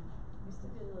 I used to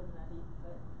be a little nutty,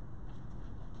 but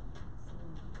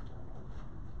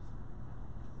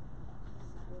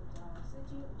so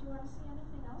do you want to see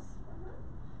anything else from her?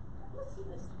 Let's see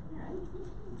this.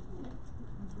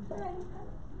 All right. All right.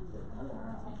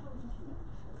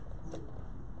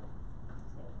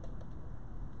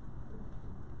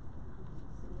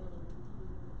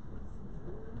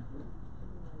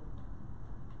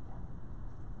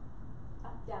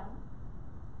 Up, down.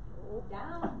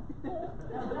 Down.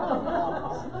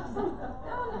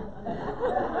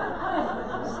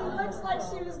 She looks like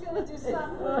she was going to do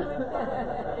something with that.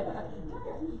 Come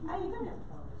here. Ivy, come here.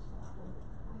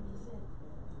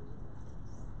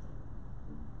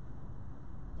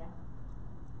 Down.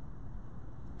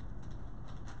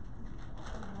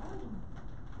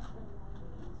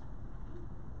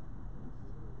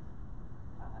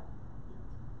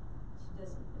 She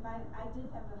doesn't. I did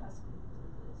have a husky who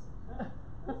did this.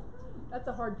 That's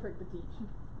a hard trick to teach.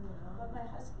 But my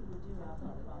husky would do all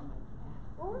that about my cat.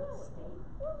 Oh, really? Stay.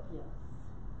 Yes.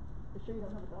 You sure you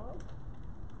don't have a dog?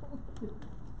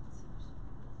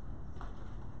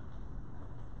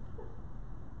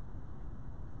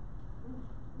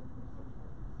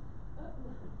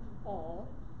 Aw.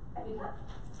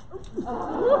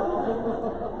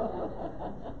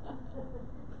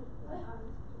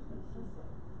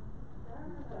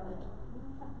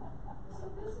 So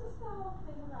this is the whole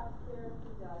thing about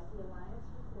therapy dogs, the Alliance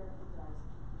for Therapy Dogs.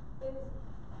 Is,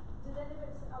 did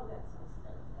anybody say, oh, that sounds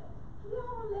good. We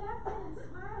all laughing and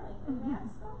smiling, and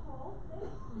that's the whole thing.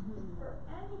 For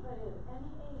anybody of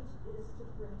any age is to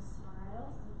bring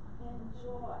smiles and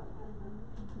joy.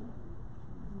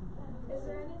 Is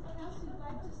there anything else you'd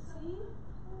like to see?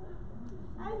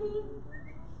 Ivy,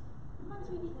 come on,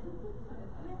 sweetie. Come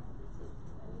here.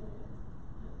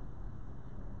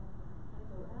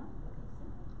 Go around.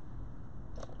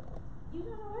 You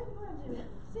don't know what you want to do.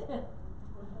 Sit.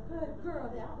 Good girl,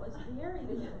 that was very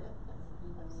good.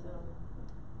 So,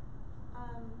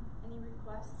 any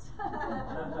requests?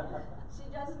 She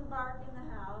doesn't bark in the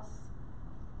house.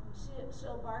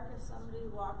 She'll bark if somebody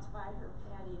walks by her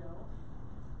patio.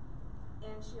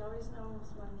 and she always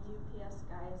knows when the UPS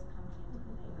guy is coming into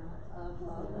the neighborhood.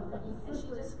 And she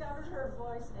discovered her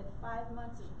voice at 5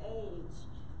 months of age,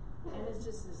 and it's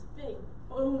just this big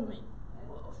booming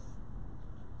woof.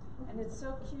 And it's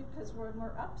so cute because when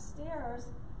we're upstairs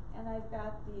and I've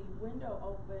got the window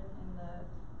open and the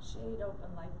shade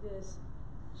open like this,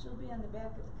 she'll be on the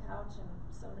back of the couch and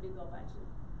somebody will go by and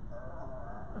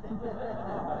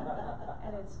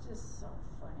and it's just so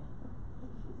funny.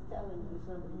 She's telling you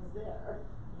somebody's there.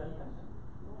 Yeah.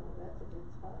 Oh, that's a good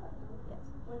spot. Yes.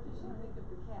 What does she think of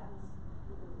the cats?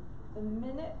 The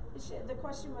minute the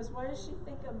question was, what does she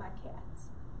think of my cats?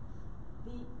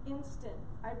 The instant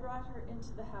I brought her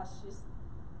into the house, she's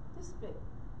this big.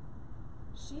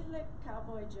 She licked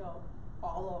Cowboy Joe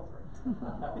all over.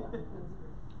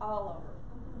 All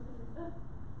over.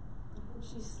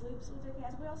 She sleeps with her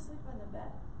cats. We all sleep on the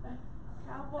bed.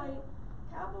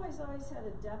 Cowboy's always had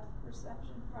a depth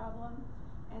perception problem,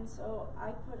 and so I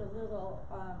put a little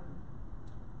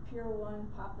Pure One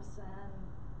Papa San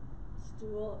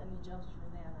stool, and he jumps from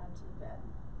that onto the bed.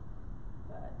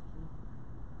 But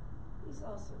he's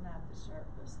also not the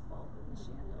sharpest bulb in the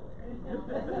chandelier, you know,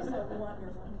 but he's a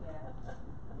wonderful cat.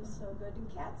 He's so good. And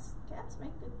cats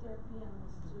make good therapy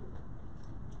animals too.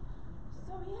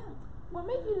 So yeah. What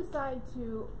made you decide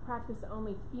to practice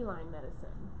only feline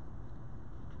medicine?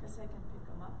 Because I can pick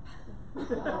them up.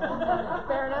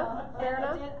 Fair enough. Fair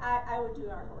enough. I would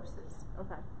do our horses.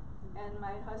 Okay. And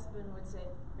my husband would say,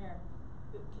 Mary,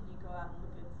 can you go out and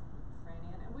look at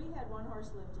Franny? And we had one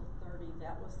horse live till 30.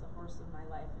 That was the horse of my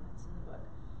life, and it's in the book.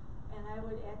 And I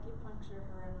would acupuncture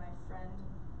her, and my friend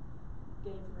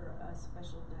gave her a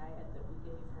special diet that we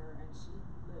gave her, and she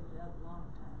lived a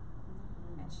long time.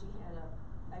 And she had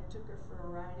I took her for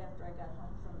a ride after I got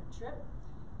home from a trip,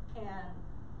 and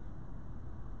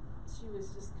she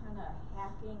was just kind of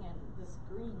hacking, and this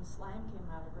green slime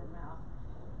came out of her mouth.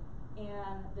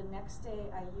 And the next day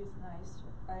I euthanized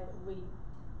her. I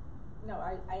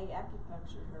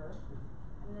acupunctured her.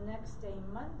 And the next day,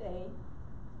 Monday,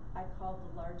 I called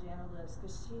the large analyst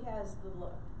because she has the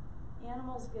look.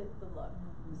 Animals get the look.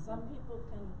 Some people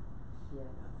can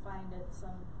find it,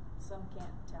 some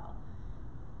can't tell.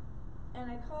 And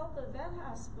I called the vet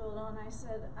hospital and I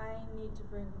said, I need to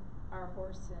bring our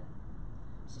horse in.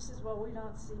 She says, well, we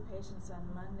don't see patients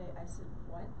on Monday. I said,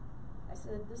 what? I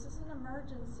said, this is an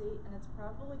emergency and it's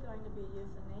probably going to be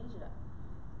euthanasia.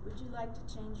 Would you like to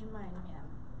change your mind,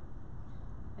 ma'am?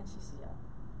 And she said, yeah.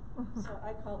 So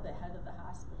I called the head of the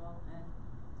hospital, and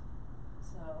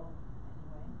so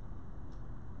anyway.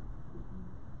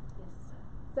 Yes.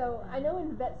 So I know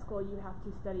in vet school you have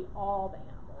to study all the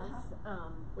animals,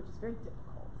 which is very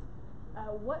difficult.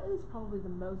 What is probably the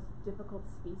most difficult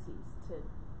species to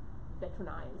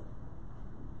veterinize?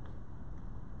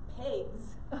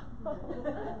 Pigs.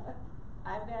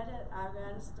 I've got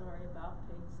a story about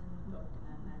pigs in the book,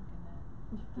 and I'm not gonna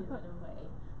give it away.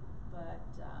 But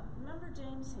remember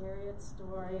James Harriet's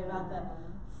story about the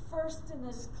first in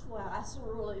his class,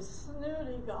 really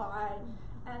snooty guy,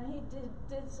 and he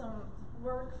did some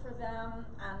work for them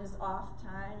on his off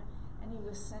time, and he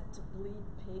was sent to bleed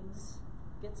pigs,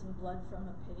 get some blood from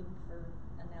a pig for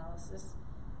analysis,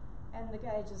 and the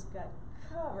guy just got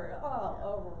covered all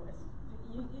over with.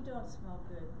 You don't smell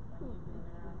good when you've been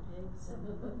around pigs.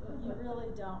 You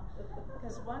really don't.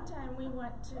 Because one time we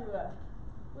went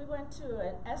to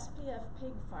an SPF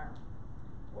pig farm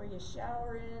where you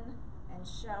shower in and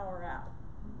shower out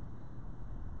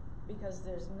because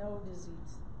there's no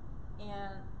disease.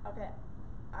 And okay,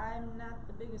 I'm not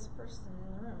the biggest person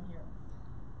in the room here.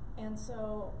 And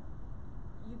so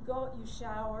you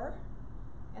shower,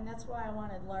 and that's why I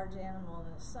wanted large animal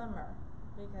in the summer,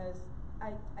 because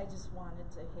I just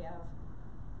wanted to have,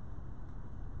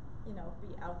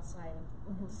 be outside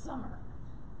in summer.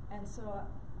 And so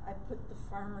I put the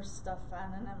farmer stuff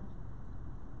on, and I'm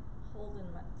holding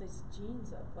these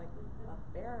jeans up like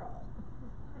a barrel.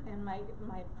 And my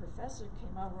professor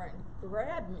came over and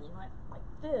grabbed me, went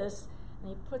like this, and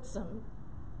he put some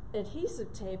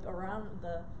adhesive tape around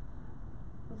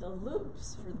the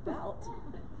loops for the belt,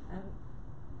 and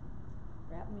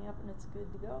wrapped me up, and it's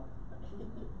good to go.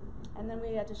 And then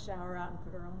we had to shower out and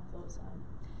put our own clothes on.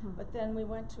 But then we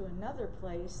went to another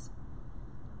place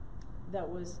that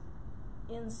was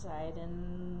inside,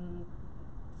 and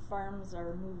farms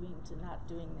are moving to not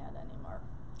doing that anymore.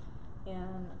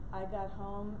 And I got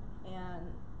home,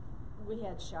 and we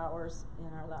had showers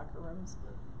in our locker rooms.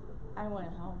 I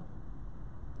went home,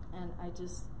 and I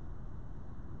just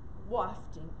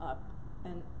wafting up,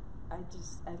 and I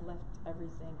left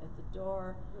everything at the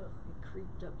door. I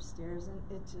creeped upstairs, and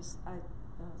that was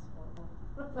horrible.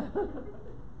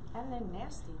 And they're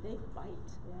nasty, they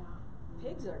bite. Yeah.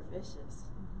 Pigs are vicious.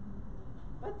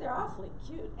 But they're awfully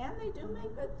cute, and they do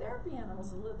make good therapy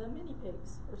animals, the mini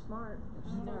pigs. They're smart.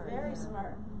 They're very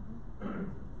smart.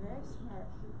 Very smart.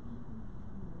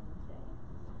 Okay.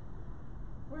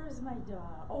 Where is my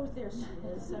dog? Oh, there she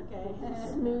is, okay.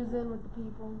 Snoozing with the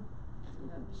people. She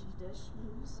does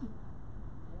schmooze.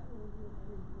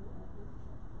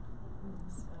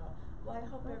 So, well, I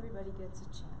hope everybody gets a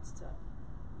chance to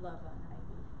love on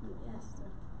Ivy. Yes.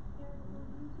 Will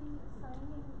you be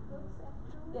signing books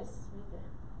afterwards? Yes, right there.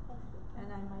 And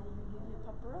I might even give you a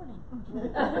pepperoni.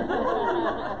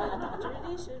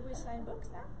 Judy, should we sign books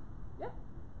now? Yeah.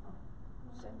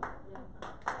 Sign books? Yeah.